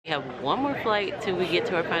We have one more flight till we get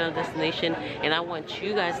to our final destination, and I want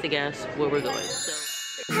you guys to guess where we're going.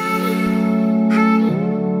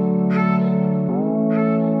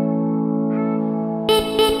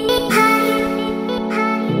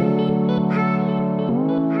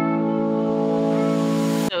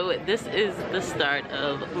 So this is the start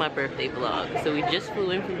of my birthday vlog. So we just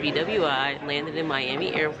flew in from BWI, landed in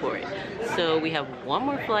Miami Airport. So we have one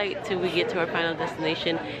more flight till we get to our final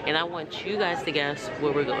destination, and I want you guys to guess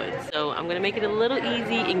where we're going. So I'm gonna make it a little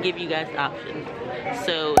easy and give you guys options.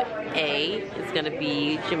 So A is gonna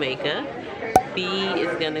be Jamaica, B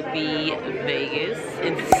is gonna be Vegas,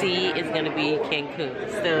 and C is gonna be Cancun.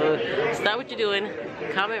 So start what you're doing,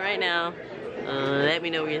 comment right now. Let me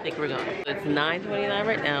know where you think we're going. So it's 9:29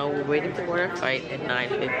 right now. We're waiting for our flight at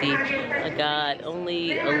 9:50. I got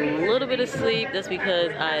only a little bit of sleep. That's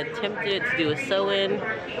because I attempted to do a sew-in.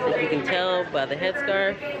 As you can tell by the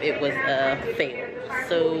headscarf, it was a fail.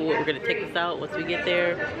 So we're gonna take this out once we get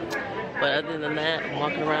there. But other than that, I'm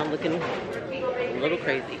walking around looking a little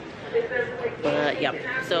crazy. But yeah,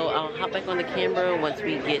 so I'll hop back on the camera once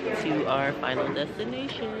we get to our final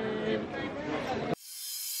destination.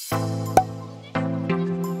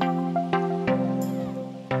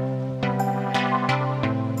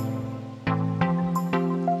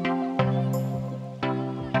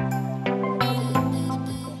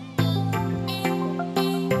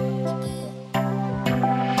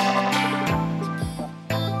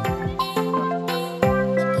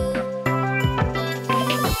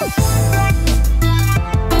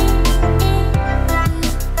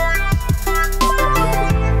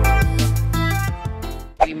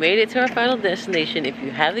 Made it to our final destination. If you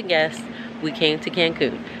haven't guessed, we came to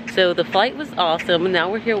Cancun. So the flight was awesome. Now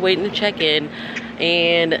we're here waiting to check in,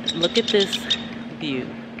 and look at this view.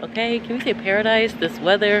 Okay, can we say paradise? This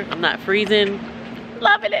weather, I'm not freezing,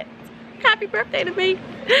 loving it. Happy birthday to me.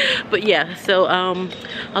 But yeah, so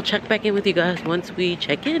I'll check back in with you guys once we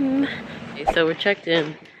check in. Okay, so we're checked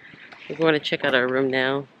in. We're going to check out our room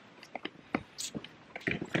now.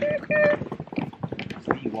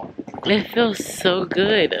 It feels so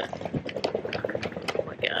good. Oh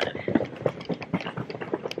my god.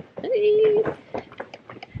 Hey.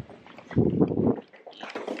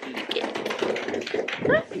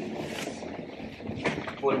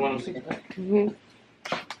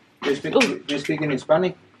 Do you speak in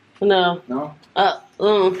Spanish? No. No?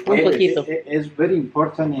 Un poquito. It's very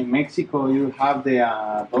important in Mexico. You have the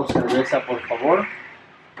dos cerveza, por favor.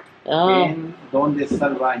 Oh. And ¿dónde está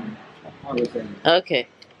el baño? Okay.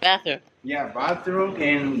 Bathroom. Yeah, bathroom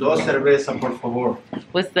and dos cerveza, por favor.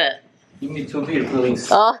 What's that? Give me 2 beers, please.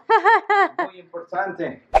 Oh. Muy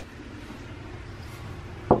importante.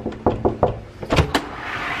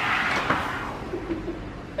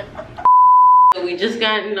 So we just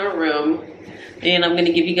got in our room, and I'm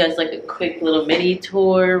gonna give you guys like a quick little mini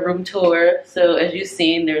tour, room tour. So as you've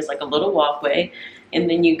seen, there's like a little walkway, and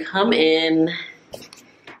then you come in.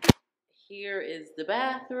 Here is the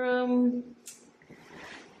bathroom.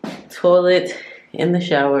 Toilet and the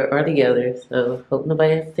shower are together, so hope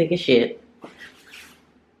nobody has to take a shit.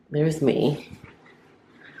 There's me.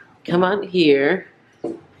 Come out here.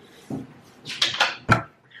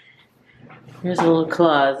 Here's a little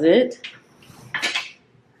closet.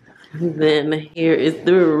 And then here is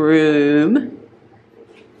the room.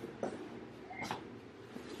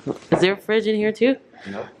 Is there a fridge in here too?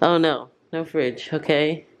 No. Oh no, no fridge,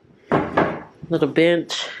 okay. Little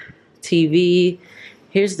bench, TV.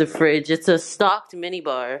 Here's the fridge. It's a stocked mini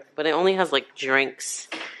bar, but it only has like drinks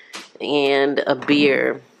and a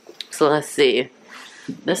beer. So let's see.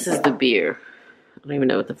 This is the beer. I don't even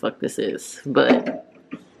know what the fuck this is, but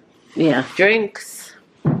yeah, drinks.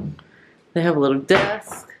 They have a little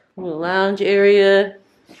desk, a little lounge area,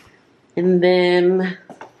 and then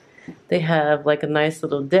they have like a nice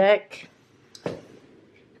little deck.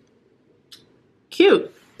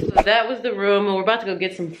 Cute. So that was the room, and we're about to go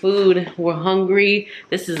get some food. We're hungry.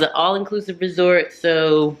 This is an all-inclusive resort,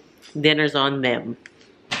 so dinner's on them.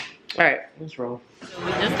 All right, let's roll. So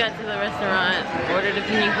we just got to the restaurant, ordered a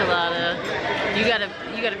pina colada. You got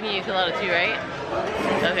a pina colada too, right?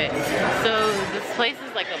 Okay. So this place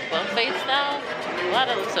is like a buffet style. Wow,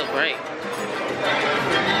 that looks so great.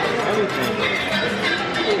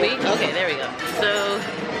 Who, me? Okay, there we go. So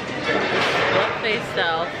buffet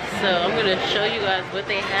style. So I'm gonna show you guys what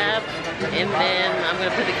they have, and then I'm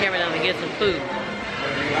gonna put the camera down to get some food.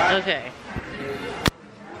 Okay.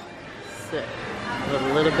 So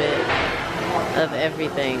a little bit of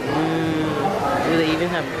everything. Do they even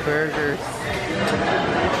have burgers?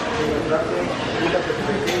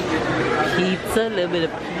 Pizza, a little bit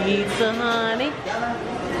of pizza, honey.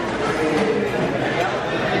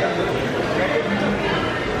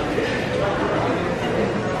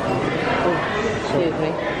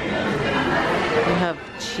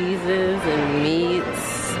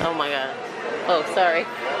 Sorry.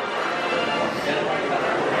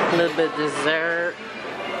 A little bit of dessert,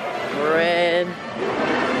 bread.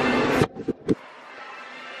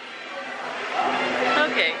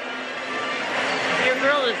 Okay. Your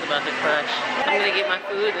girl is about to crush. I'm gonna get my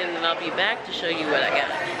food and then I'll be back to show you what I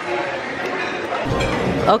got.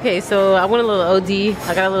 Okay, so I went a little OD.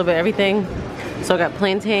 I got a little bit of everything. So I got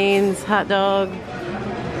plantains, hot dog,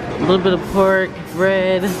 a little bit of pork,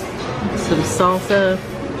 bread, some salsa,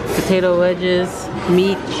 potato wedges,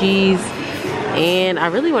 meat, cheese, and I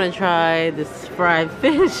really want to try this fried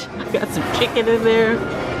fish. I got some chicken in there,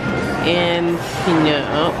 and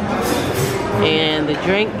and the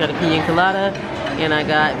drink, got a pina colada, and I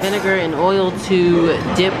got vinegar and oil to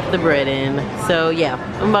dip the bread in. So yeah,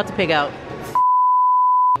 I'm about to pig out.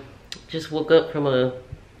 Just woke up from a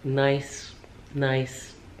nice nap.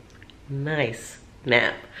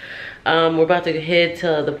 We're about to head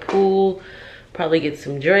to the pool, probably get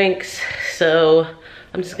some drinks. So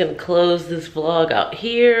I'm just gonna close this vlog out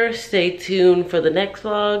here. Stay tuned for the next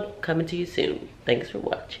vlog, coming to you soon. Thanks for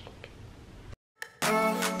watching.